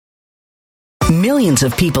Millions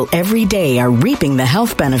of people every day are reaping the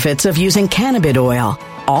health benefits of using cannabis oil,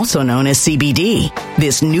 also known as CBD.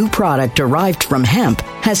 This new product derived from hemp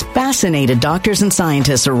has fascinated doctors and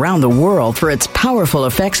scientists around the world for its powerful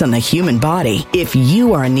effects on the human body. If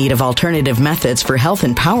you are in need of alternative methods for health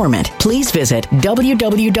empowerment, please visit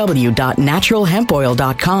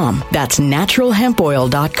www.naturalhempoil.com. That's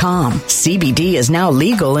naturalhempoil.com. CBD is now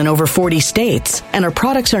legal in over 40 states, and our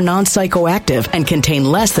products are non-psychoactive and contain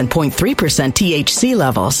less than 0.3% THC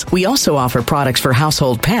levels. We also offer products for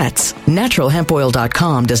household pets.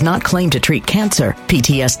 Naturalhempoil.com does not claim to treat cancer,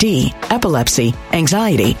 PTSD, epilepsy,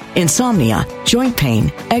 anxiety, insomnia, joint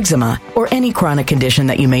pain, eczema, or any chronic condition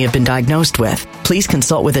that you may have been diagnosed with. Please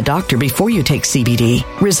consult with a doctor before you take CBD.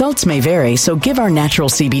 Results may vary, so give our natural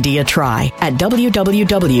CBD a try at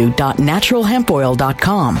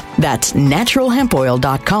www.naturalhempoil.com. That's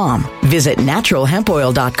naturalhempoil.com. Visit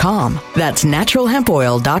naturalhempoil.com. That's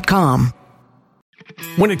naturalhempoil.com.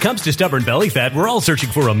 When it comes to stubborn belly fat, we're all searching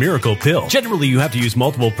for a miracle pill. Generally, you have to use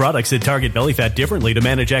multiple products that target belly fat differently to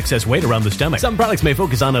manage excess weight around the stomach. Some products may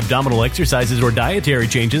focus on abdominal exercises or dietary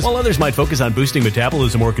changes, while others might focus on boosting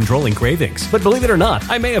metabolism or controlling cravings. But believe it or not,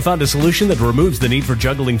 I may have found a solution that removes the need for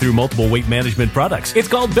juggling through multiple weight management products. It's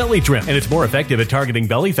called Belly Trim, and it's more effective at targeting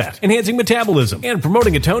belly fat, enhancing metabolism, and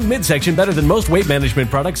promoting a toned midsection better than most weight management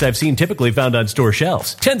products I've seen typically found on store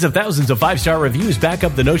shelves. Tens of thousands of 5-star reviews back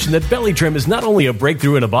up the notion that Belly Trim is not only a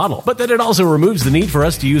breakthrough in a bottle, but that it also removes the need for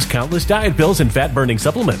us to use countless diet pills and fat-burning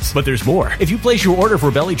supplements. But there's more. If you place your order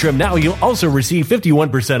for Belly Trim now, you'll also receive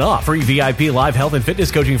 51% off, free VIP live health and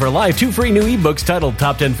fitness coaching for life, 2 free new ebooks titled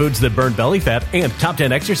Top 10 Foods That Burn Belly Fat and Top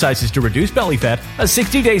 10 Exercises to Reduce Belly Fat, a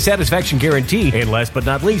 60-day satisfaction guarantee, and last but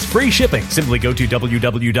not least, free shipping. Simply go to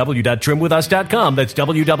www.trimwithus.com. That's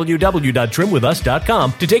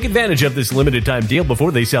www.trimwithus.com to take advantage of this limited time deal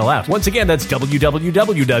before they sell out. Once again, that's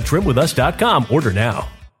www.trimwithus.com. Order now.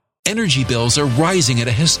 Energy bills are rising at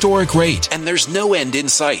a historic rate, and there's no end in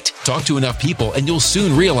sight. Talk to enough people, and you'll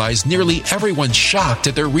soon realize nearly everyone's shocked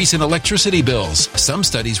at their recent electricity bills. Some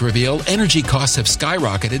studies reveal energy costs have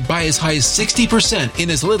skyrocketed by as high as 60%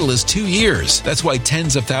 in as little as 2 years. That's why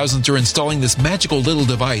tens of thousands are installing this magical little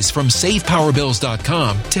device from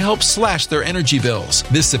SavePowerBills.com to help slash their energy bills.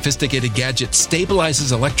 This sophisticated gadget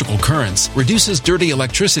stabilizes electrical currents, reduces dirty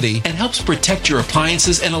electricity, and helps protect your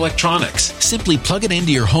appliances and electronics. Simply plug it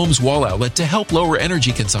into your home's wall outlet to help lower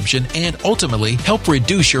energy consumption and ultimately help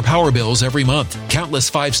reduce your power bills every month.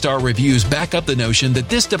 Countless 5-star reviews back up the notion that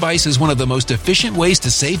this device is one of the most efficient ways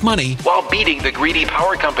to save money while beating the greedy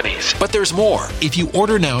power companies. But there's more. If you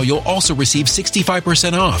order now, you'll also receive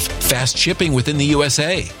 65% off, fast shipping within the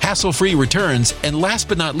USA, hassle-free returns, and last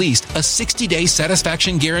but not least, a 60-day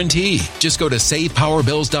satisfaction guarantee. Just go to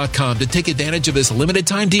SavePowerBills.com to take advantage of this limited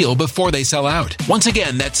time deal before they sell out. Once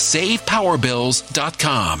again, that's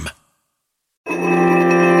SavePowerBills.com.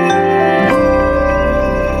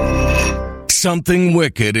 Something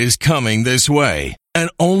wicked is coming this way,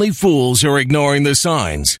 and only fools are ignoring the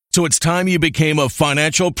signs. So it's time you became a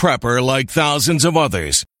financial prepper like thousands of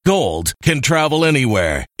others. Gold can travel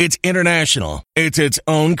anywhere. It's international. It's its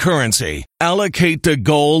own currency. Allocate to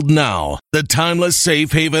gold now, the timeless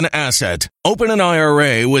safe haven asset. Open an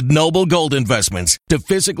IRA with Noble Gold Investments to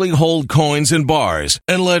physically hold coins and bars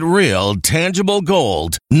and let real, tangible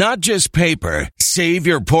gold, not just paper, save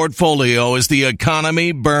your portfolio as the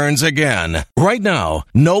economy burns again. Right now,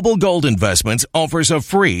 Noble Gold Investments offers a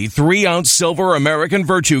free 3-ounce silver American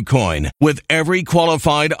Virtue coin with every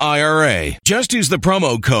qualified IRA. Just use the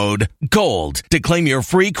promo code GOLD to claim your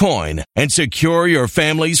free coin and secure your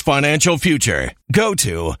family's financial future. Go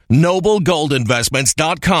to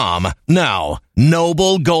noblegoldinvestments.com now.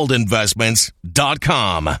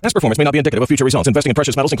 noblegoldinvestments.com. Past performance may not be indicative of future results. Investing in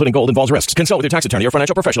precious metals, including gold, involves risks. Consult with your tax attorney or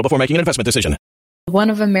financial professional before making an investment decision. One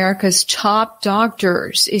of America's top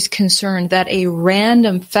doctors is concerned that a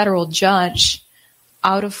random federal judge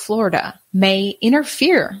out of Florida may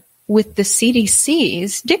interfere with the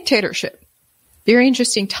CDC's dictatorship. Very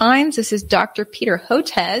interesting times. This is Dr. Peter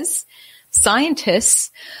Hotez,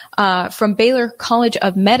 scientist from Baylor College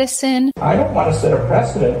of Medicine. I don't want to set a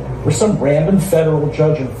precedent where some random federal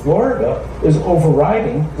judge in Florida is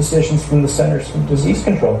overriding decisions from the Centers for Disease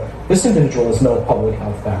Control. This individual has no public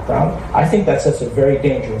health background. I think that sets a very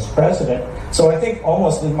dangerous precedent. So I think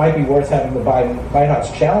almost it might be worth having the Biden White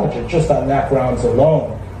House challenge it just on that grounds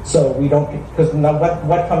alone. So we don't, because now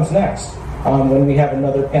what comes next? When we have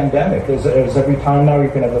another pandemic, is every time now you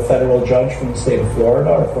can have a federal judge from the state of Florida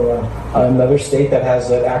or from another state that has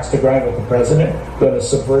an axe to grind with the president going to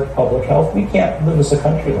subvert public health. We can't live as a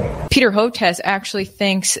country like that. Peter Hotez actually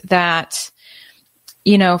thinks that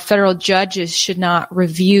federal judges should not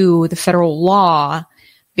review the federal law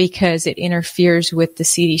because it interferes with the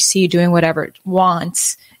CDC doing whatever it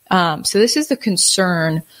wants. So this is the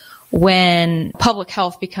concern when public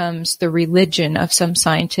health becomes the religion of some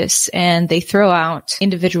scientists, and they throw out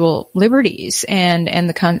individual liberties and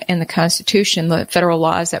the Constitution, the federal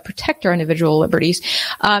laws that protect our individual liberties.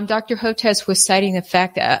 Dr. Hotez was citing the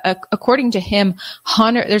fact that, according to him,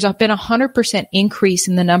 there's been 100% increase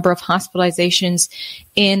in the number of hospitalizations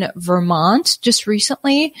in Vermont just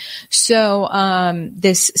recently. So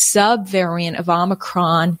this subvariant of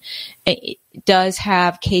Omicron does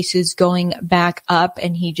have cases going back up,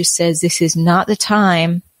 and he just says this is not the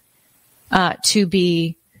time to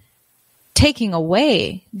be taking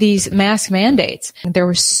away these mask mandates. There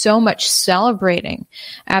was so much celebrating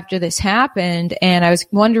after this happened, and I was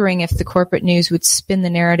wondering if the corporate news would spin the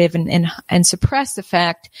narrative and suppress the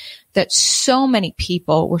fact that so many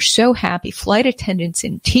people were so happy. Flight attendants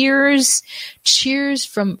in tears, cheers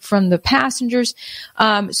from the passengers.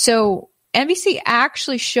 So NBC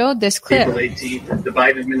actually showed this clip. April 18th, the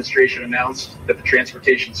Biden administration announced that the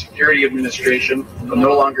Transportation Security Administration will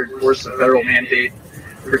no longer enforce the federal mandate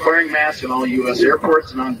requiring masks in all U.S.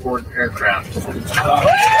 airports and onboard aircraft.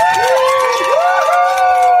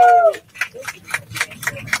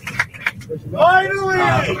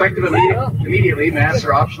 Effective immediately, masks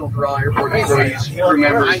are optional for all airport employees, crew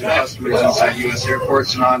members, and customers inside U.S.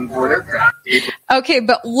 airports and onboard aircraft. Okay,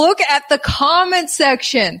 but look at the comment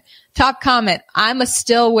section. Top comment, I must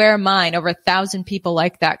still wear mine. Over 1,000 people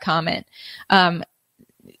like that comment. Over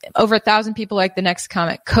 1,000 people like the next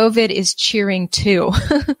comment. COVID is cheering too.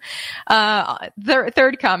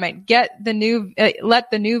 Third comment, let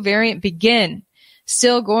the new variant begin.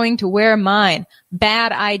 Still going to wear mine.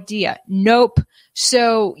 Bad idea. Nope.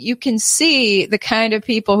 So you can see the kind of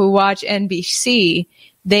people who watch NBC.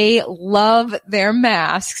 They love their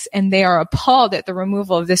masks, and they are appalled at the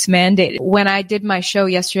removal of this mandate. When I did my show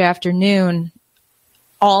yesterday afternoon,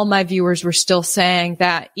 all my viewers were still saying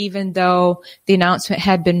that even though the announcement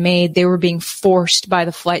had been made, they were being forced by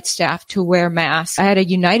the flight staff to wear masks. I had a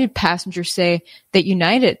United passenger say that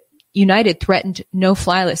United threatened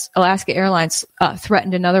no-fly list. Alaska Airlines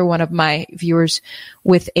threatened another one of my viewers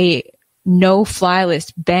with a no-fly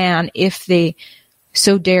list ban if they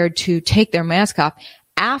so dared to take their mask off.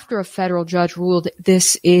 After a federal judge ruled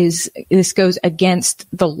this goes against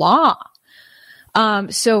the law.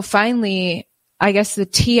 So finally, I guess the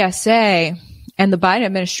TSA and the Biden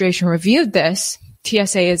administration reviewed this.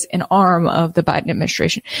 TSA is an arm of the Biden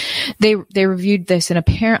administration. They reviewed this and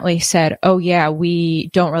apparently said, oh yeah, we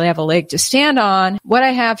don't really have a leg to stand on. What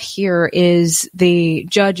I have here is the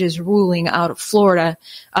judge's ruling out of Florida,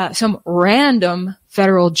 some random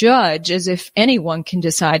federal judge, as if anyone can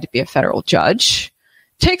decide to be a federal judge.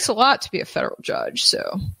 Takes a lot to be a federal judge,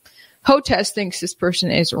 so Hotez thinks this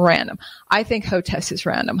person is random. I think Hotez is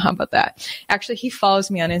random. How about that? Actually, he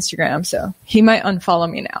follows me on Instagram, so he might unfollow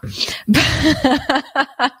me now.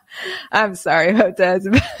 I'm sorry, Hotez.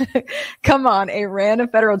 Come on, a random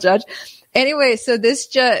federal judge. Anyway, so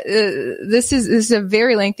this is a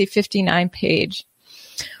very lengthy 59-page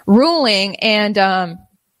ruling, and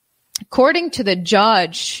according to the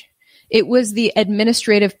judge, it was the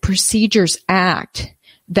Administrative Procedures Act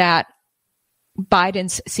that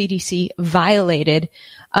Biden's CDC violated.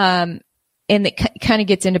 And it kind of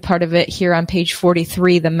gets into part of it here on page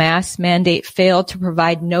 43. The mask mandate failed to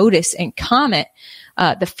provide notice and comment.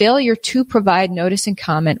 The failure to provide notice and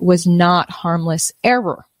comment was not harmless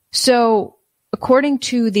error. So according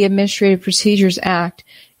to the Administrative Procedures Act,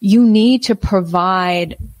 you need to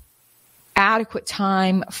provide adequate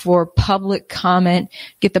time for public comment,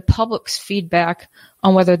 get the public's feedback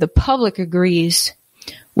on whether the public agrees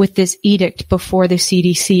with this edict before the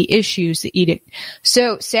CDC issues the edict.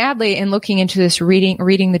 So sadly, in looking into this,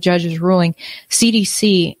 reading the judge's ruling,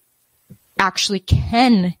 CDC actually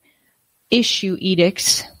can issue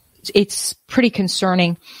edicts. It's pretty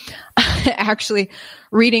concerning. Actually,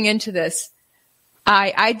 reading into this,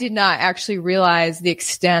 I did not actually realize the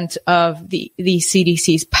extent of the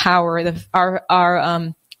CDC's power.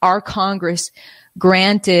 Our Congress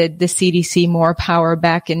granted the CDC more power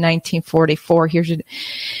back in 1944.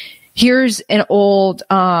 Here's an old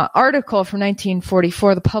article from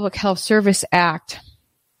 1944, the Public Health Service Act,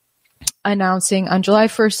 announcing on July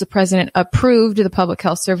 1st, the president approved the Public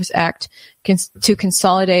Health Service Act to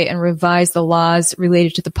consolidate and revise the laws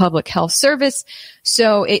related to the public health service.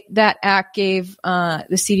 So that act gave the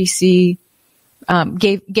CDC,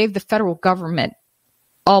 gave the federal government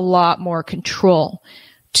a lot more control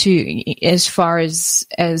as far as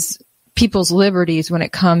people's liberties when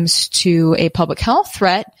it comes to a public health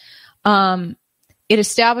threat. It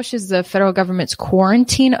establishes the federal government's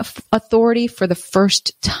quarantine authority for the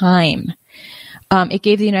first time. It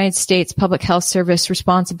gave the United States Public Health Service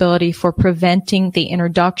responsibility for preventing the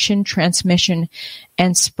introduction, transmission,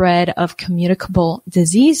 and spread of communicable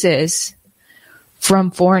diseases from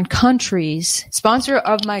foreign countries. Sponsor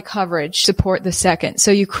of my coverage, support the second.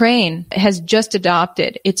 So Ukraine has just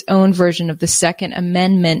adopted its own version of the Second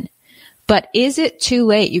Amendment. But is it too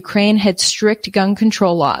late? Ukraine had strict gun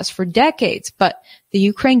control laws for decades, but the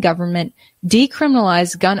Ukraine government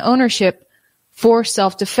decriminalized gun ownership for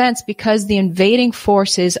self-defense because the invading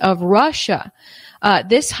forces of Russia.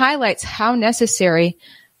 This highlights how necessary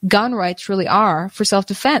gun rights really are for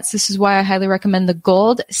self-defense. This is why I highly recommend the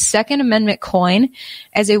gold Second Amendment coin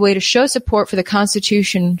as a way to show support for the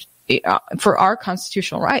Constitution, for our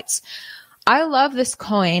constitutional rights. I love this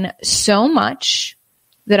coin so much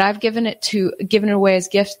that I've given it away as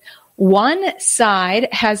gifts. One side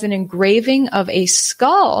has an engraving of a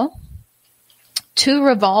skull, 2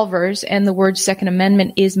 revolvers, and the word Second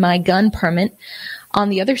Amendment is my gun permit. On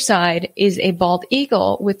the other side is a bald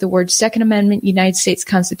eagle with the word Second Amendment, United States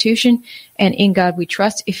Constitution, and in God we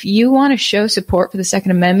trust. If you want to show support for the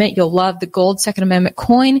Second Amendment, you'll love the gold Second Amendment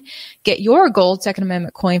coin. Get your gold Second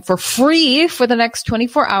Amendment coin for free for the next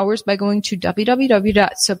 24 hours by going to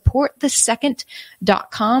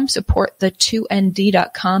www.supportthesecond.com,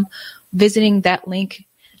 supportthe2nd.com, visiting that link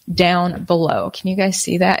down below. Can you guys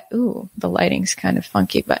see that? Ooh, the lighting's kind of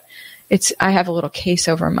funky, but I have a little case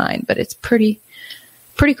over mine, but it's pretty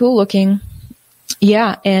cool looking.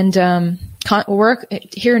 Yeah. And, we're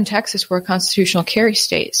here in Texas, we're a constitutional carry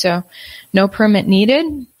state. So no permit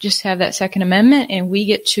needed. Just have that Second Amendment and we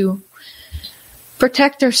get to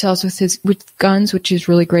protect ourselves with guns, which is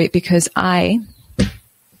really great because I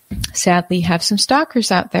sadly have some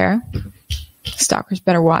stalkers out there. Stalkers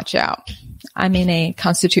better watch out. I'm in a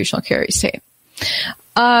constitutional carry state.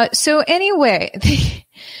 So anyway,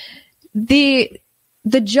 the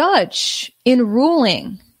judge in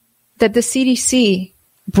ruling that the CDC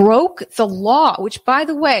broke the law, which by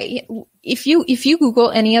the way, if you Google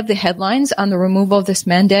any of the headlines on the removal of this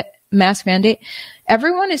mask mandate,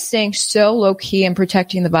 everyone is saying so low key and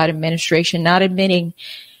protecting the Biden administration, not admitting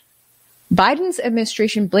Biden's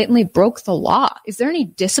administration blatantly broke the law. Is there any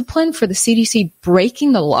discipline for the CDC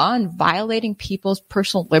breaking the law and violating people's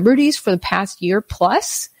personal liberties for the past year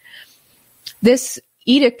plus? This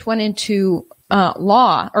edict went into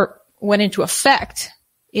went into effect.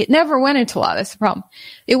 It never went into law. That's the problem.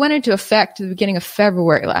 It went into effect at the beginning of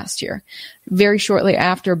February last year, very shortly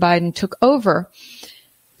after Biden took over.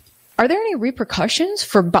 Are there any repercussions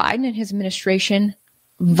for Biden and his administration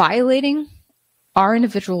violating our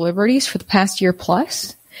individual liberties for the past year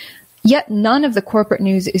plus? Yet none of the corporate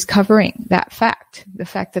news is covering that fact, the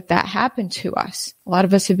fact that that happened to us. A lot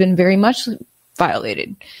of us have been very much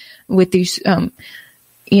violated with these, I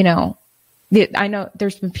know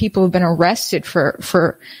there's been people who've been arrested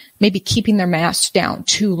for maybe keeping their masks down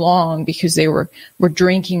too long because they were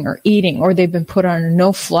drinking or eating, or they've been put on a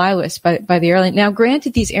no-fly list by the airline. Now,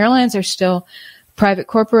 granted, these airlines are still private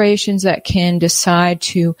corporations that can decide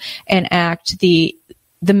to enact the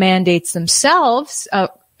mandates themselves.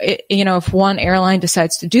 If one airline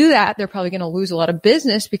decides to do that, they're probably going to lose a lot of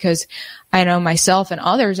business because I know myself and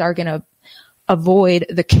others are going to avoid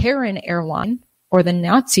the Karen airline or the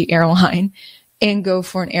Nazi airline and go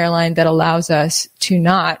for an airline that allows us to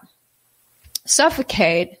not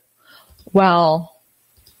suffocate while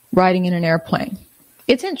riding in an airplane.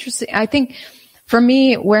 It's interesting. I think for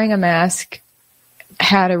me, wearing a mask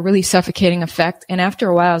had a really suffocating effect. And after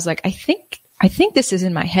a while, I was like, I think this is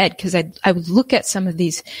in my head, because I would look at some of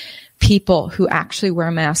these people who actually wear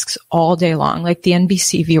masks all day long, like the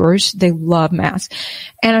NBC viewers, they love masks.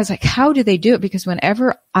 And I was like, how do they do it? Because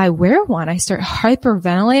whenever I wear one, I start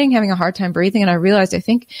hyperventilating, having a hard time breathing. And I realized I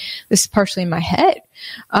think this is partially in my head.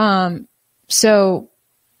 So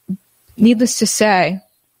needless to say,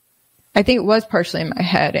 I think it was partially in my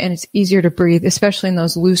head, and it's easier to breathe, especially in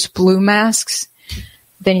those loose blue masks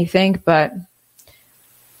than you think. But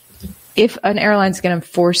if an airline's going to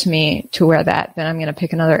force me to wear that, then I'm going to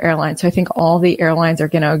pick another airline. So I think all the airlines are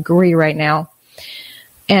going to agree right now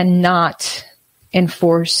and not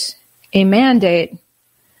enforce a mandate,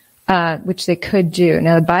 which they could do.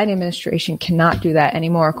 Now, the Biden administration cannot do that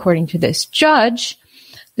anymore, according to this judge.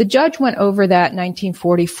 The judge went over that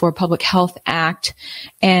 1944 Public Health Act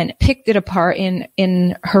and picked it apart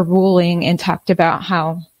in her ruling and talked about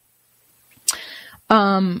how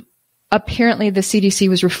apparently the CDC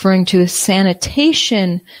was referring to the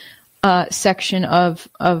sanitation section of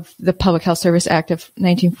the Public Health Service Act of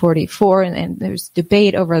 1944, and there's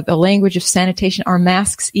debate over the language of sanitation. Are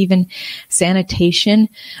masks even sanitation?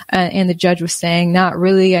 And the judge was saying, not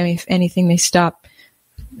really. I mean, if anything, they stop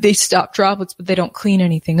droplets, but they don't clean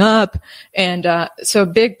anything up. And so a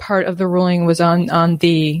big part of the ruling was on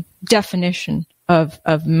the definition of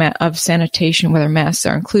sanitation, whether masks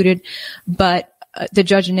are included. But the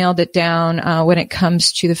judge nailed it down when it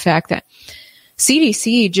comes to the fact that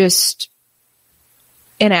CDC just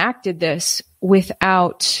enacted this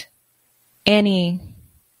without any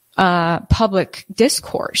public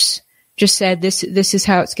discourse. Just said this is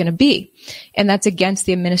how it's going to be, and that's against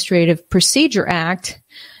the Administrative Procedure Act.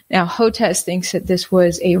 Now, HOTES thinks that this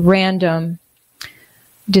was a random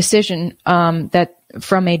decision that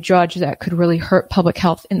from a judge that could really hurt public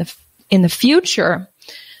health in the future.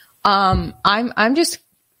 I'm just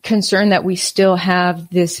concerned that we still have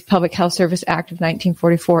this Public Health Service Act of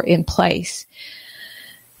 1944 in place.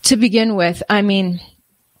 To begin with, I mean,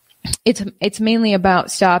 it's mainly about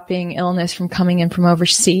stopping illness from coming in from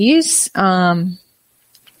overseas,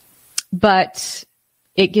 but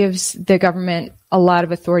it gives the government a lot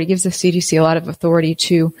of authority, gives the CDC a lot of authority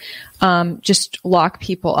to just lock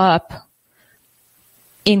people up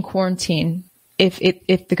in quarantine if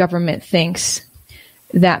the government thinks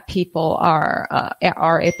that people are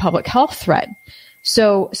a public health threat.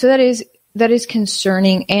 So that is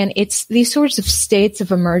concerning, and it's these sorts of states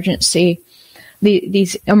of emergency,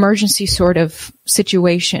 these emergency sort of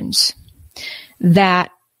situations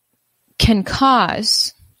that can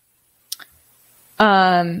cause,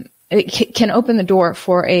 it can open the door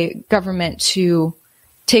for a government to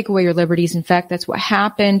take away your liberties. In fact, that's what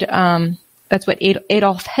happened. That's what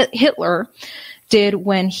Adolf Hitler did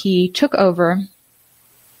when he took over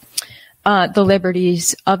the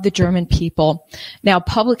liberties of the German people. Now,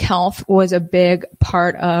 public health was a big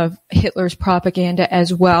part of Hitler's propaganda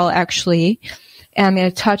as well, actually. And I'm going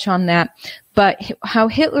to touch on that. But how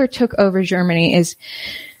Hitler took over Germany is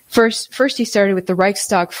first he started with the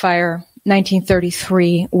Reichstag fire,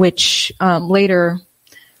 1933, which later,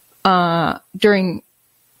 during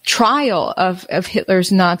trial of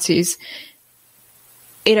Hitler's Nazis,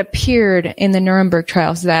 it appeared in the Nuremberg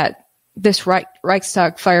trials that this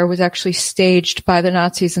Reichstag fire was actually staged by the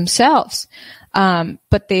Nazis themselves.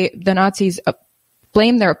 But the Nazis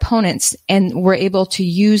blamed their opponents and were able to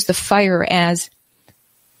use the fire as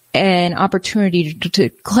an opportunity to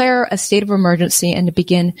declare a state of emergency and to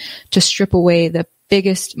begin to strip away the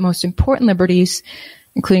biggest, most important liberties,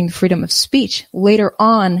 including freedom of speech. Later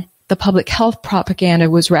on, the public health propaganda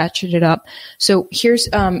was ratcheted up. So here's,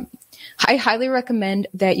 I highly recommend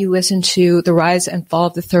that you listen to The Rise and Fall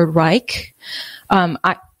of the Third Reich.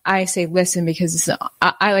 I say listen because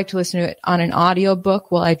I like to listen to it on an audio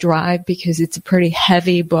book while I drive because it's a pretty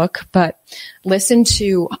heavy book, but listen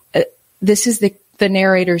to, this is the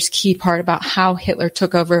narrator's key part about how Hitler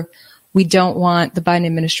took over. We don't want the Biden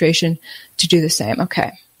administration to do the same.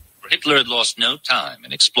 Okay. Hitler had lost no time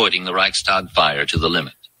in exploiting the Reichstag fire to the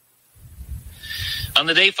limit. On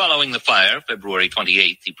the day following the fire, February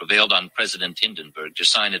 28th, he prevailed on President Hindenburg to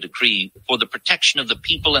sign a decree for the protection of the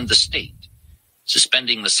people and the state,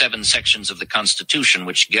 suspending the 7 sections of the Constitution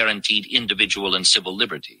which guaranteed individual and civil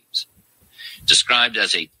liberties. Described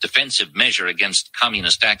as a defensive measure against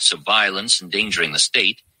communist acts of violence endangering the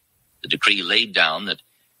state, the decree laid down that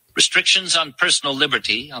restrictions on personal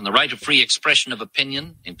liberty, on the right of free expression of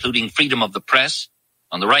opinion, including freedom of the press,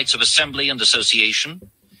 on the rights of assembly and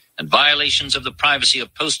association, and violations of the privacy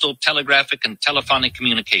of postal, telegraphic, and telephonic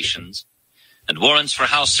communications, and warrants for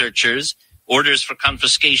house searches, orders for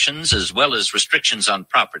confiscations, as well as restrictions on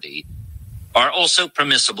property, are also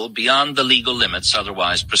permissible beyond the legal limits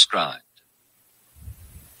otherwise prescribed.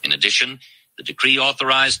 In addition, the decree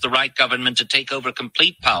authorized the Reich government to take over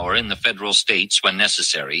complete power in the federal states when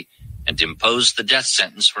necessary and impose the death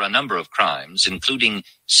sentence for a number of crimes, including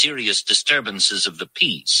serious disturbances of the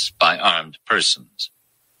peace by armed persons.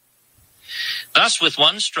 Thus, with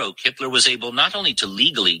one stroke, Hitler was able not only to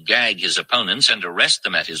legally gag his opponents and arrest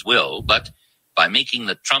them at his will, but, by making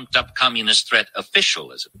the trumped-up communist threat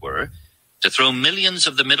official, as it were, to throw millions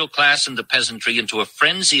of the middle class and the peasantry into a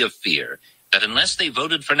frenzy of fear that unless they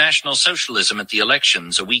voted for National Socialism at the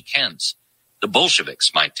elections a week hence, the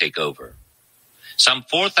Bolsheviks might take over. Some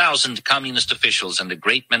 4,000 communist officials and a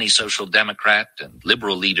great many Social Democrat and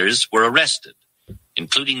liberal leaders were arrested,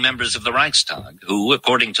 including members of the Reichstag, who,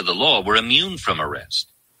 according to the law, were immune from arrest.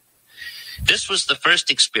 This was the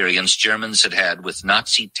first experience Germans had had with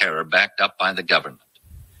Nazi terror backed up by the government.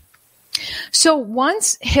 So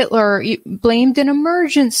once Hitler blamed an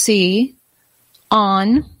emergency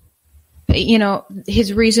on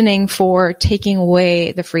his reasoning for taking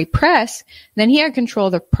away the free press, then he had control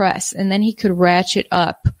of the press, and then he could ratchet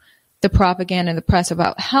up the propaganda in the press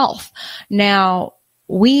about health. Now,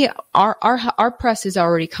 our press is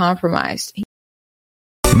already compromised.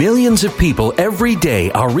 Millions of people every day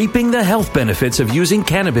are reaping the health benefits of using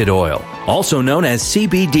cannabis oil, also known as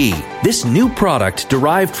CBD. This new product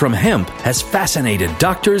derived from hemp has fascinated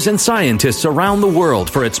doctors and scientists around the world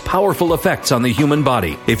for its powerful effects on the human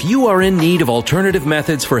body. If you are in need of alternative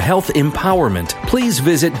methods for health empowerment, please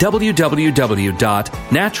visit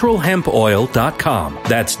www.naturalhempoil.com.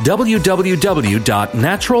 That's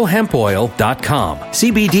www.naturalhempoil.com.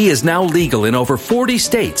 CBD is now legal in over 40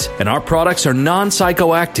 states, and our products are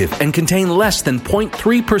non-psychoactive and contain less than 0.3%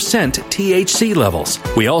 THC levels.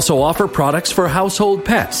 We also offer products for household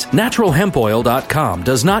pets. NaturalHempOil.com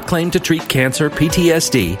does not claim to treat cancer,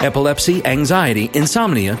 PTSD, epilepsy, anxiety,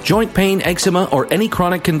 insomnia, joint pain, eczema, or any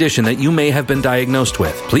chronic condition that you may have been diagnosed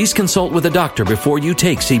with. Please consult with a doctor before you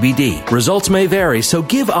take CBD. Results may vary, so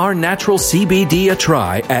give our natural CBD a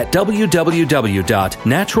try at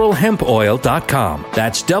www.naturalhempoil.com.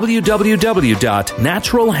 That's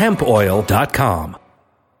www.naturalhempoil.com.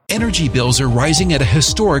 Energy bills are rising at a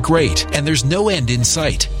historic rate, and there's no end in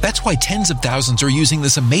sight. That's why tens of thousands are using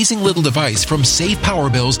this amazing little device from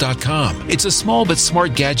SavePowerBills.com. It's a small but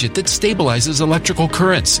smart gadget that stabilizes electrical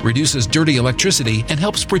currents, reduces dirty electricity, and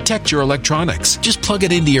helps protect your electronics. Just plug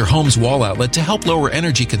it into your home's wall outlet to help lower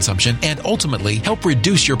energy consumption and ultimately help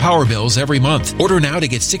reduce your power bills every month. Order now to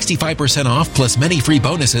get 65% off plus many free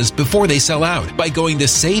bonuses before they sell out by going to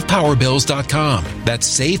SavePowerBills.com.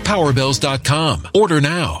 That's SavePowerBills.com. Order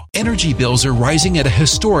now. Energy bills are rising at a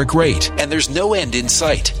historic rate, and there's no end in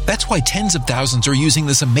sight. That's why tens of thousands are using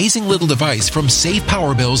this amazing little device from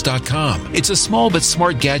SavePowerBills.com. It's a small but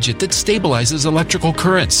smart gadget that stabilizes electrical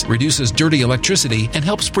currents, reduces dirty electricity, and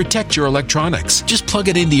helps protect your electronics. Just plug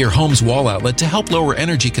it into your home's wall outlet to help lower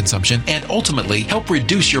energy consumption and ultimately help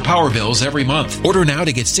reduce your power bills every month. Order now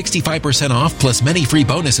to get 65% off plus many free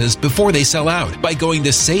bonuses before they sell out by going to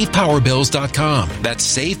SavePowerBills.com.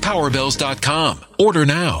 That's SavePowerBills.com. Order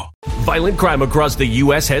now. Violent crime across the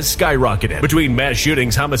U.S. has skyrocketed. Between mass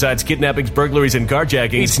shootings, homicides, kidnappings, burglaries, and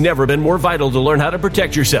carjackings, it's never been more vital to learn how to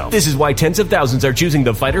protect yourself. This is why tens of thousands are choosing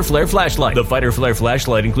the Fighter Flare flashlight. The Fighter Flare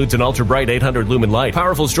flashlight includes an ultra-bright 800-lumen light,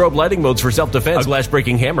 powerful strobe lighting modes for self-defense, a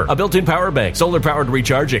glass-breaking hammer, a built-in power bank, solar-powered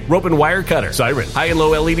recharging, rope and wire cutter, siren, high and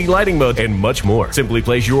low LED lighting modes, and much more. Simply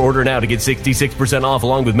place your order now to get 66% off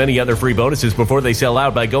along with many other free bonuses before they sell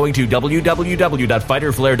out by going to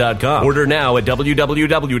www.fighterflare.com. Order now at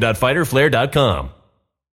www.fighterflare.com.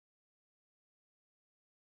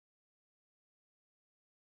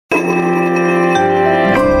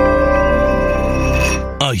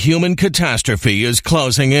 A human catastrophe is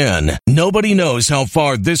closing in. Nobody knows how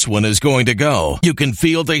far this one is going to go. You can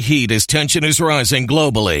feel the heat as tension is rising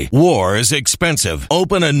globally. War is expensive.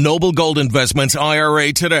 Open a Noble Gold Investments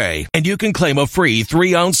IRA today, and you can claim a free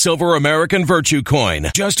 3-ounce silver American Virtue coin.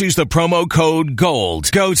 Just use the promo code GOLD.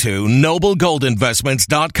 Go to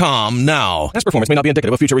noblegoldinvestments.com now. Past performance may not be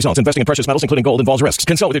indicative of future results. Investing in precious metals, including gold, involves risks.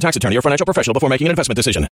 Consult with your tax attorney or financial professional before making an investment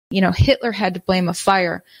decision. Hitler had to blame a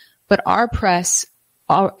fire, but our press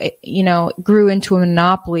grew into a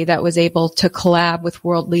monopoly that was able to collab with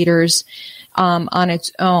world leaders on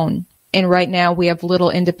its own. And right now we have little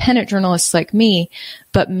independent journalists like me,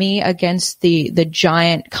 but me against the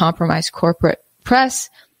giant compromised corporate press,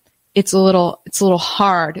 it's a little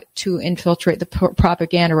hard to infiltrate the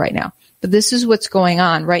propaganda right now. But this is what's going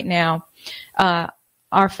on right now.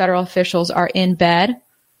 Our federal officials are in bed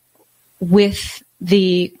with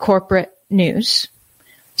the corporate news.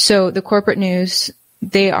 So the corporate news,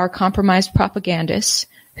 they are compromised propagandists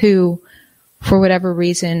who, for whatever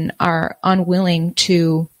reason, are unwilling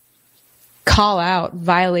to call out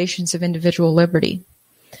violations of individual liberty.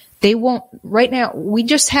 They won't. Right now, we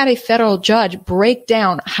just had a federal judge break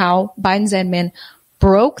down how Biden's admin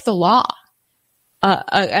broke the law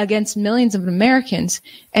against millions of Americans,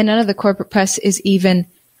 and none of the corporate press is even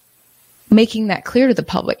making that clear to the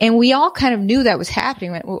public. And we all kind of knew that was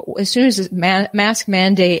happening. As soon as this mask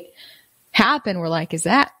mandate happened, we're like, is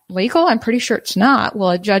that legal? I'm pretty sure it's not.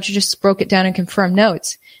 Well, a judge just broke it down and confirmed, no,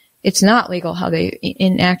 it's not legal how they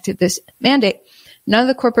enacted this mandate. None of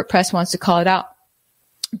the corporate press wants to call it out.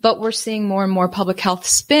 But we're seeing more and more public health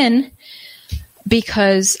spin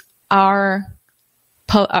because our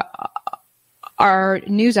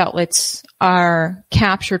news outlets are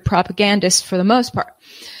captured propagandists for the most part.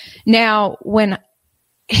 Now, when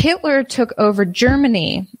Hitler took over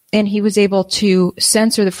Germany and he was able to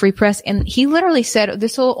censor the free press. And he literally said,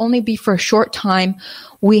 this will only be for a short time.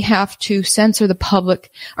 We have to censor the public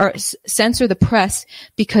or censor the press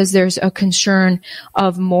because there's a concern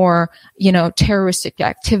of more, terroristic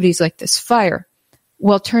activities like this fire.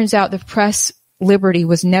 Well, it turns out the press liberty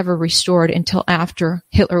was never restored until after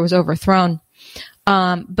Hitler was overthrown.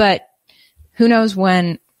 But who knows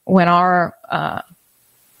when our,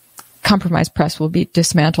 compromised press will be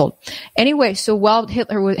dismantled. Anyway, so while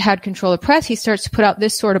Hitler had control of the press, he starts to put out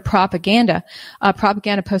this sort of propaganda.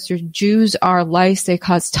 Propaganda posters, Jews are lice, they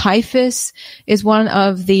cause typhus, is one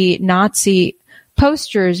of the Nazi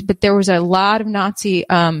posters, but there was a lot of Nazi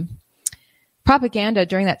propaganda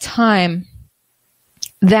during that time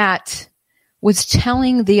that was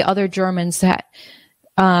telling the other Germans that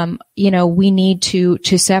we need to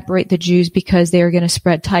separate the Jews because they are going to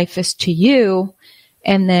spread typhus to you,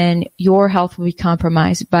 and then your health will be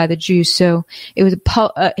compromised by the Jews. So it was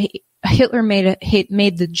Hitler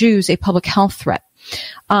made the Jews a public health threat.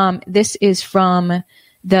 This is from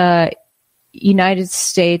the United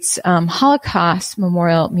States Holocaust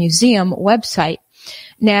Memorial Museum website.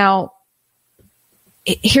 Now,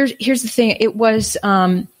 here's the thing. It was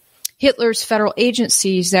Hitler's federal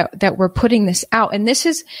agencies that were putting this out, and this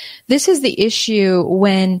is the issue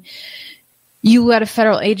when you let a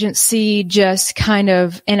federal agency just kind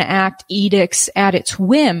of enact edicts at its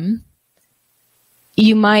whim.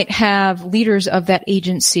 You might have leaders of that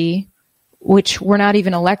agency, which were not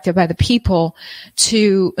even elected by the people,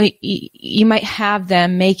 you might have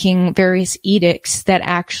them making various edicts that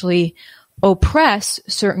actually oppress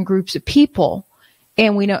certain groups of people.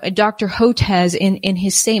 And we know Dr. Hotez, in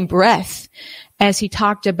his same breath as he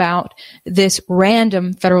talked about this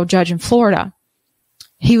random federal judge in Florida,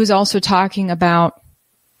 he was also talking about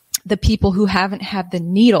the people who haven't had the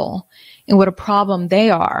needle and what a problem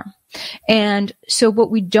they are. And so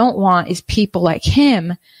what we don't want is people like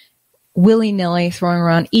him willy-nilly throwing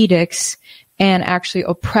around edicts and actually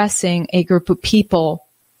oppressing a group of people,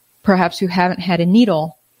 perhaps who haven't had a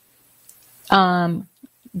needle,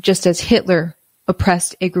 just as Hitler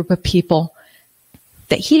oppressed a group of people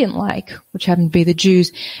that he didn't like, which happened to be the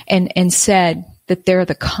Jews, and said that they're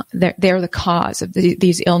the cause of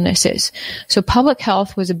these illnesses. So public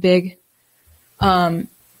health was a big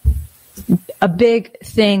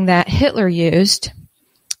thing that Hitler used,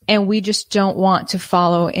 and we just don't want to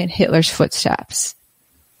follow in Hitler's footsteps.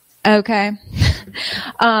 Okay,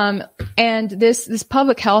 and this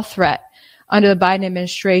public health threat under the Biden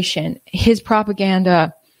administration, his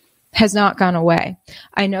propaganda has not gone away.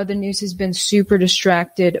 I know the news has been super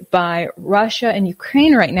distracted by Russia and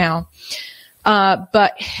Ukraine right now.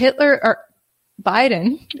 But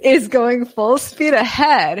Biden is going full speed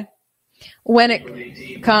ahead when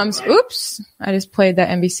it comes, oops, I just played that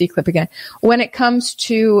NBC clip again. When it comes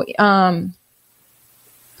to,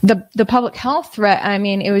 the public health threat, I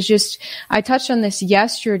mean, it was just, I touched on this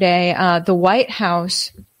yesterday. The White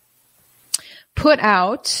House put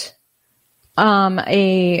out,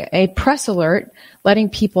 a press alert letting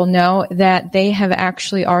people know that they have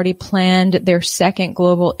actually already planned their second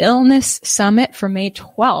global illness summit for May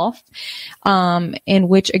 12th, in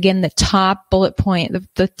which, again, the top bullet point,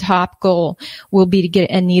 the top goal will be to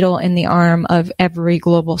get a needle in the arm of every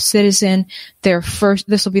global citizen.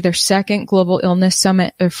 This will be their second global illness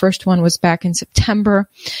summit. Their first one was back in September.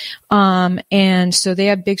 And so they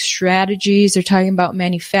have big strategies. They're talking about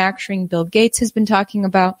manufacturing. Bill Gates has been talking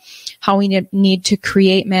about how we need to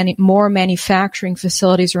create more manufacturing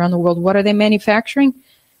facilities around the world. What are they manufacturing?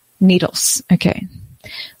 Needles. Okay.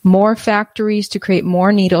 More factories to create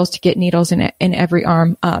more needles, to get needles in every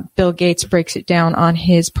arm. Bill Gates breaks it down on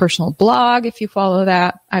his personal blog. If you follow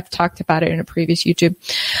that, I've talked about it in a previous YouTube.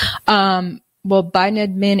 Well, Biden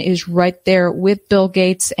admin is right there with Bill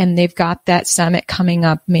Gates, and they've got that summit coming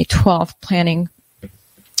up May 12th, planning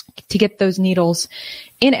to get those needles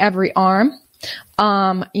in every arm.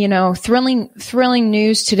 Thrilling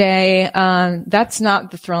news today. That's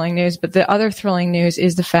not the thrilling news, but the other thrilling news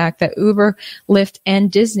is the fact that Uber, Lyft,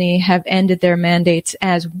 and Disney have ended their mandates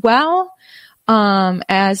as well.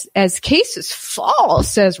 As cases fall,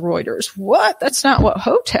 says Reuters. What? That's not what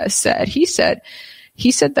Hotez said. He said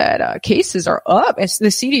that cases are up. As the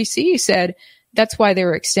CDC said, that's why they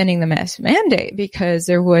were extending the mask mandate, because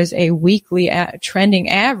there was a weekly trending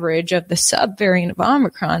average of the subvariant of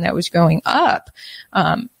Omicron that was going up.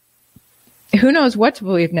 Who knows what to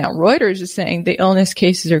believe now? Reuters is saying the illness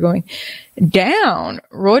cases are going down.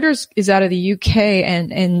 Reuters is out of the UK,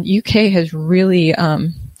 and UK has really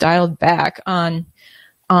dialed back on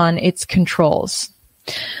its controls.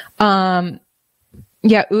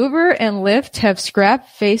 Yeah, Uber and Lyft have scrapped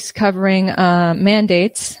face covering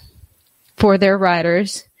mandates for their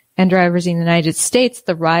riders and drivers in the United States,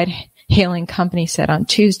 the ride-hailing company said on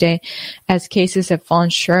Tuesday, as cases have fallen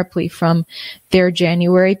sharply from their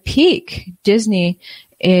January peak. Disney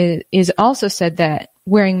is also said that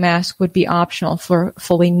wearing masks would be optional for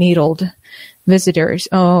fully needled visitors.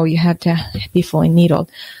 Oh, you have to be fully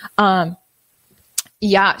needled.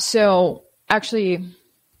 Yeah, so actually,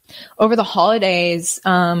 over the holidays,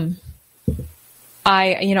 I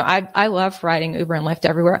love riding Uber and Lyft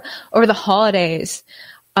everywhere. Over the holidays,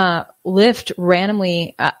 Lyft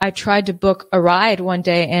randomly, I tried to book a ride one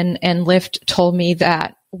day and Lyft told me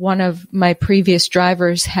that one of my previous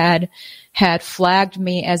drivers had flagged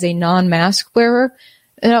me as a non-mask wearer.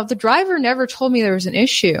 Now, the driver never told me there was an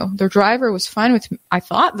issue. The driver was fine with me. I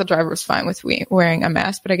thought the driver was fine with me wearing a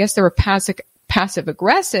mask, but I guess they were passive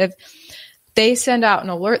aggressive. They send out an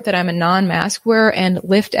alert that I'm a non-mask wearer, and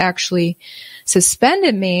Lyft actually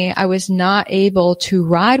suspended me. I was not able to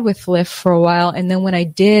ride with Lyft for a while, and then when I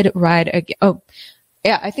did ride again,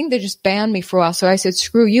 I think they just banned me for a while. So I said,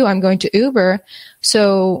 screw you, I'm going to Uber.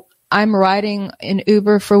 So I'm riding in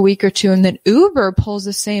Uber for a week or two, and then Uber pulls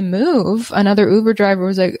the same move. Another Uber driver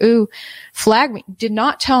was like, ooh, flag me. Did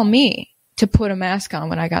not tell me to put a mask on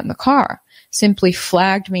when I got in the car. Simply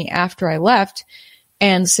flagged me after I left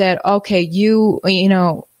and said, okay, you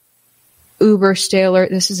know, Uber, stay alert.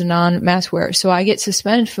 This is a non-mask wearer. So I get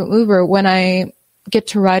suspended from Uber. When I get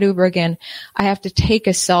to ride Uber again, I have to take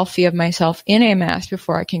a selfie of myself in a mask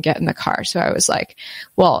before I can get in the car. So I was like,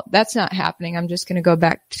 well, that's not happening. I'm just going to go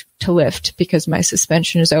back to Lyft because my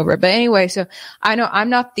suspension is over. But anyway, so I know I'm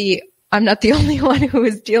not the only one who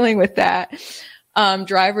is dealing with that.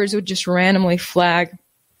 Drivers would just randomly flag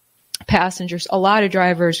passengers. A lot of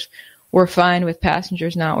drivers were fine with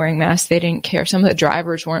passengers not wearing masks. They didn't care. Some of the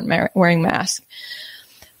drivers weren't wearing masks.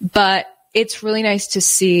 But it's really nice to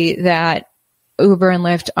see that Uber and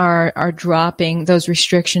Lyft are dropping those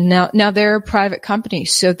restrictions. Now they're private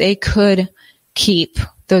companies, so they could keep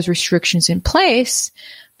those restrictions in place,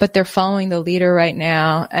 but they're following the leader right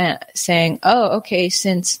now, saying, oh, okay,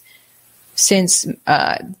 since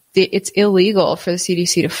it's illegal for the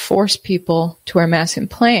CDC to force people to wear masks in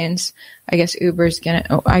planes, I guess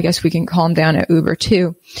I guess we can calm down at Uber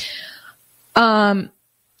too.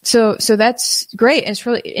 So that's great. It's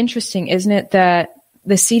really interesting, isn't it, that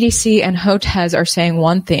the CDC and HOTAS are saying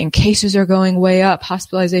one thing, cases are going way up,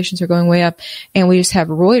 hospitalizations are going way up, and we just have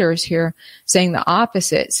Reuters here saying the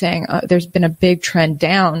opposite, saying there's been a big trend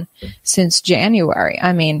down since January.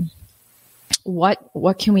 I mean, what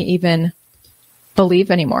can we even believe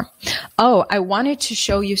anymore? Oh, I wanted to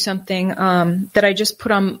show you something that I just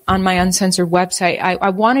put on my Uncensored website. I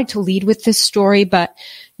wanted to lead with this story, but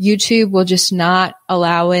YouTube will just not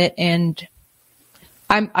allow it, and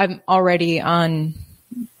I'm already on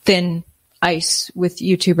thin ice with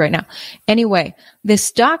YouTube right now. Anyway,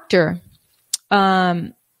 this doctor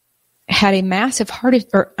had a massive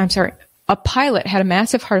a pilot had a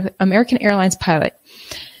massive heart, American Airlines pilot.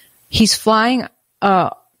 He's flying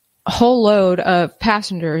a whole load of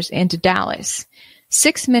passengers into Dallas.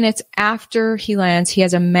 6 minutes after he lands, he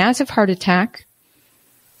has a massive heart attack,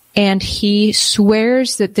 and he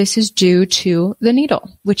swears that this is due to the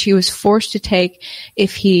needle, which he was forced to take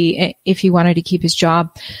if he wanted to keep his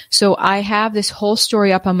job. So I have this whole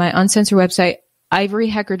story up on my Uncensored website,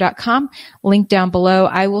 ivoryhecker.com, link down below.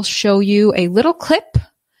 I will show you a little clip,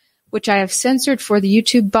 which I have censored for the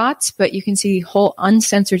YouTube bots, but you can see the whole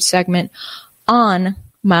uncensored segment on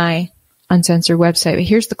my Uncensored website. But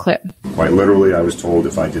here's the clip. Quite literally, I was told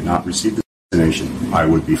if I did not receive the vaccination, I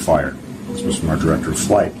would be fired. This was from our director of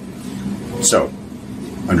flight. So,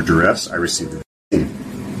 under duress, I received the vaccine.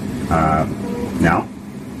 Now,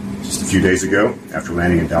 just a few days ago, after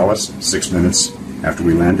landing in Dallas, 6 minutes after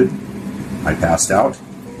we landed, I passed out.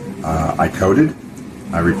 I coded.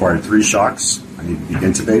 I required 3 shocks. I needed to be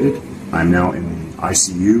intubated. I'm now in the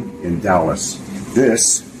ICU in Dallas.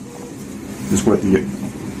 This is what the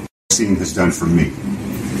vaccine has done for me.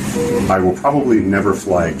 I will probably never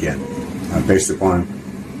fly again, based upon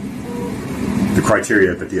the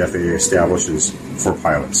criteria that the FAA establishes for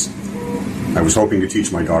pilots. I was hoping to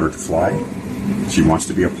teach my daughter to fly. She wants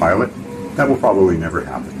to be a pilot. That will probably never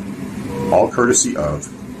happen. All courtesy of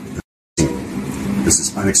the vaccine. This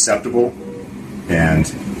is unacceptable,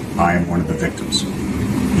 and I am one of the victims.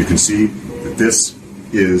 You can see that this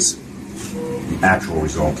is the actual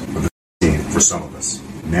result of the vaccine for some of us.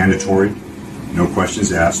 Mandatory, no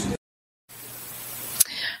questions asked.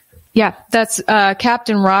 Yeah, that's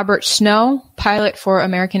Captain Robert Snow, pilot for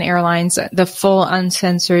American Airlines, the full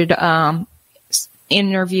uncensored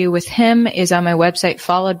interview with him is on my website,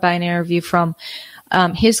 followed by an interview from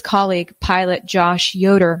his colleague, pilot Josh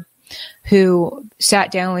Yoder, who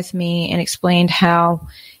sat down with me and explained how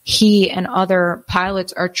he and other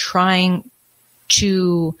pilots are trying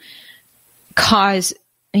to cause,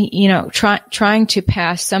 trying to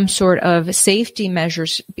pass some sort of safety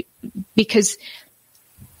measures, because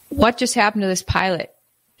what just happened to this pilot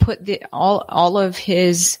put all of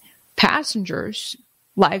his passengers'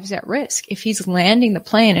 lives at risk. If he's landing the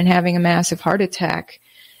plane and having a massive heart attack,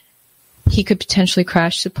 he could potentially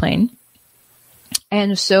crash the plane.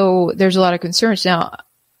 And so there's a lot of concerns. Now,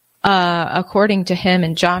 according to him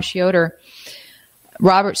and Josh Yoder,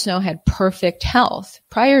 Robert Snow had perfect health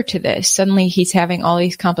prior to this. Suddenly he's having all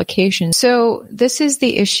these complications. So this is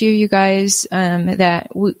the issue, you guys, that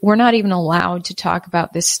we're not even allowed to talk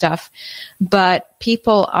about this stuff, but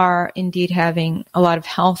people are indeed having a lot of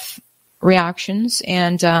health reactions,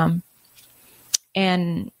 and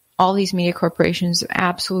all these media corporations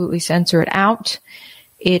absolutely censor it out.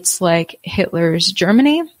 It's like Hitler's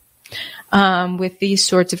Germany, with these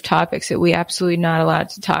sorts of topics that we absolutely not allowed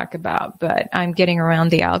to talk about, but I'm getting around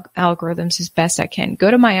the algorithms as best I can.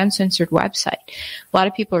 Go to my Uncensored website. A lot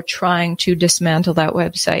of people are trying to dismantle that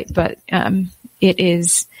website, but it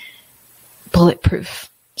is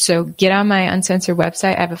bulletproof. So get on my Uncensored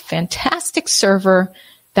website. I have a fantastic server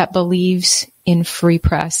that believes in free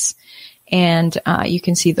press, and you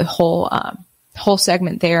can see the whole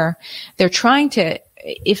segment there. They're trying to,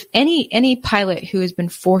 if any pilot who has been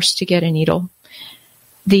forced to get a needle,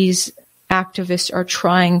 these activists are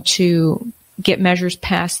trying to get measures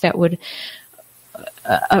passed that would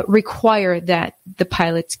require that the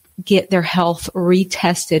pilots get their health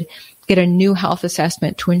retested, get a new health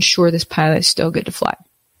assessment to ensure this pilot is still good to fly.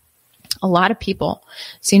 A lot of people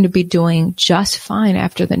seem to be doing just fine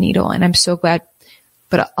after the needle, and I'm so glad,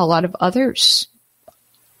 but a lot of others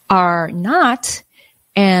are not.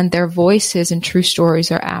 And their voices and true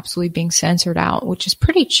stories are absolutely being censored out, which is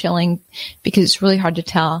pretty chilling, because it's really hard to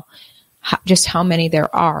tell just how many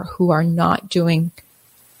there are who are not doing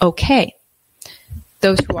okay.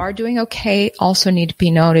 Those who are doing okay also need to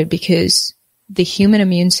be noted, because the human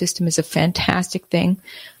immune system is a fantastic thing.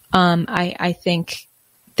 I think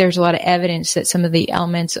there's a lot of evidence that some of the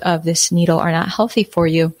elements of this needle are not healthy for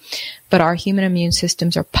you, but our human immune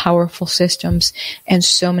systems are powerful systems, and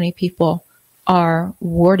so many people are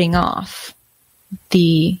warding off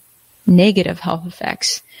the negative health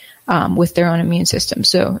effects with their own immune system.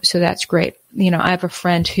 So that's great. I have a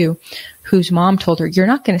friend whose mom told her, "You're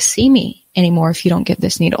not going to see me anymore if you don't get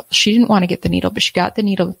this needle." She didn't want to get the needle, but she got the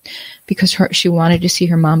needle because she wanted to see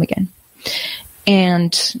her mom again.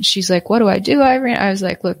 And she's like, "What do I do?" I was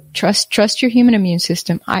like, "Look, trust your human immune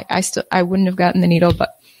system." I wouldn't have gotten the needle,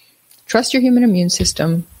 but trust your human immune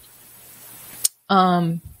system.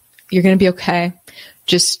 You're going to be okay.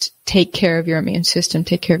 Just take care of your immune system.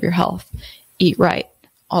 Take care of your health. Eat right.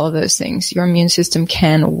 All of those things. Your immune system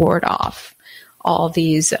can ward off all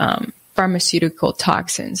these pharmaceutical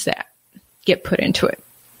toxins that get put into it.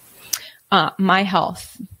 My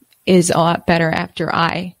health is a lot better after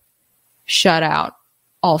I shut out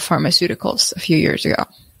all pharmaceuticals a few years ago.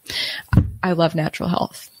 I love natural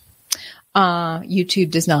health.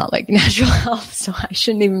 YouTube does not like natural health, so I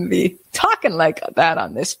shouldn't even be talking like that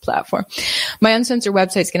on this platform. My Uncensored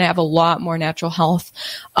website is going to have a lot more natural health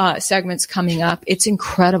segments coming up. It's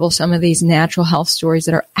incredible, some of these natural health stories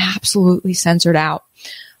that are absolutely censored out.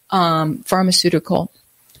 Pharmaceutical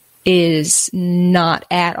is not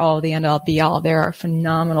at all the end-all be-all. There are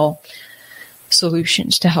phenomenal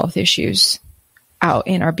solutions to health issues out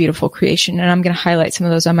in our beautiful creation. And I'm going to highlight some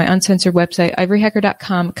of those on my Uncensored website,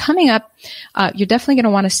 ivoryhecker.com. Coming up, you're definitely going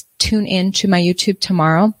to want to tune in to my YouTube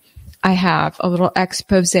tomorrow. I have a little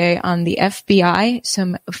expose on the FBI,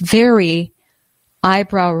 some very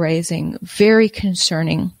eyebrow-raising, very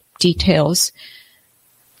concerning details,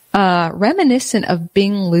 reminiscent of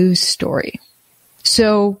Bing Liu's story.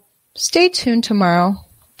 So stay tuned tomorrow,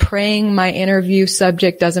 praying my interview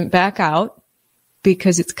subject doesn't back out,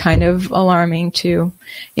 because it's kind of alarming to,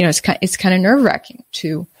 it's kind of nerve-wracking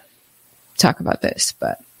to talk about this.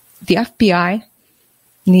 But the FBI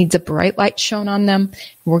needs a bright light shown on them.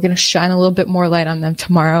 We're going to shine a little bit more light on them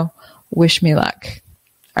tomorrow. Wish me luck.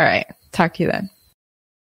 All right. Talk to you then.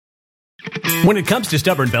 When it comes to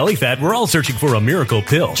stubborn belly fat, we're all searching for a miracle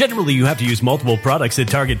pill. Generally, you have to use multiple products that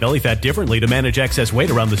target belly fat differently to manage excess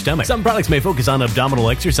weight around the stomach. Some products may focus on abdominal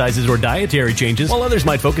exercises or dietary changes, while others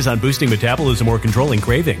might focus on boosting metabolism or controlling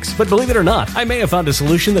cravings. But believe it or not, I may have found a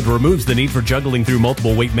solution that removes the need for juggling through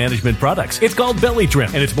multiple weight management products. It's called Belly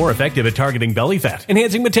Trim, and it's more effective at targeting belly fat,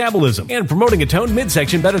 enhancing metabolism, and promoting a toned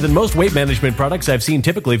midsection better than most weight management products I've seen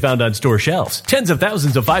typically found on store shelves. Tens of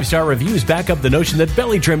thousands of 5-star reviews back up the notion that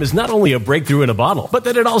Belly Trim is not only a breakthrough in a bottle, but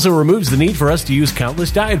that it also removes the need for us to use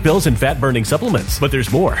countless diet pills and fat-burning supplements. But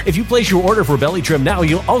there's more. If you place your order for Belly Trim now,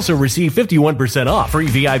 you'll also receive 51% off, free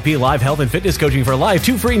VIP live health and fitness coaching for life,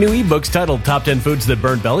 2 free new ebooks titled Top 10 Foods That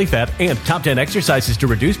Burn Belly Fat and Top 10 Exercises to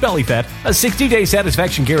Reduce Belly Fat, a 60-day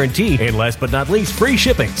satisfaction guarantee, and last but not least, free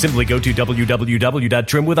shipping. Simply go to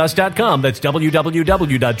www.trimwithus.com. That's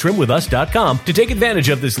www.trimwithus.com to take advantage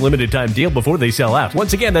of this limited time deal before they sell out.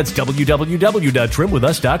 Once again, that's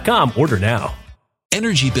www.trimwithus.com. Order now.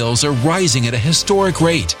 Energy bills are rising at a historic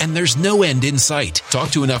rate, and there's no end in sight. Talk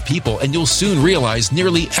to enough people, and you'll soon realize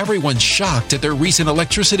nearly everyone's shocked at their recent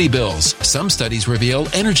electricity bills. Some studies reveal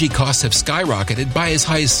energy costs have skyrocketed by as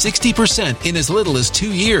high as 60% in as little as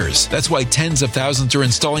 2 years. That's why tens of thousands are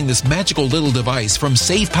installing this magical little device from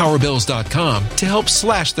SavePowerBills.com to help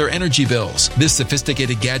slash their energy bills. This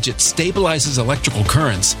sophisticated gadget stabilizes electrical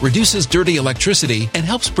currents, reduces dirty electricity, and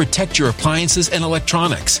helps protect your appliances and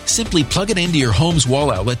electronics. Simply plug it into your home's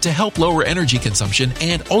wall outlet to help lower energy consumption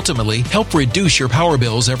and ultimately help reduce your power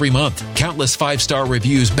bills every month. Countless 5-star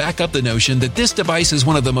reviews back up the notion that this device is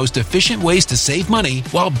one of the most efficient ways to save money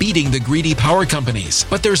while beating the greedy power companies.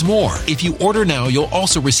 But there's more. If you order now, you'll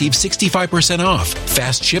also receive 65% off,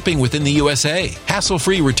 fast shipping within the USA,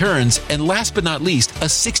 hassle-free returns, and last but not least, a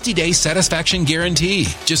 60-day satisfaction guarantee.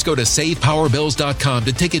 Just go to SavePowerBills.com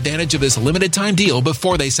to take advantage of this limited time deal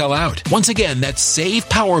before they sell out. Once again, that's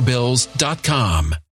SavePowerBills.com.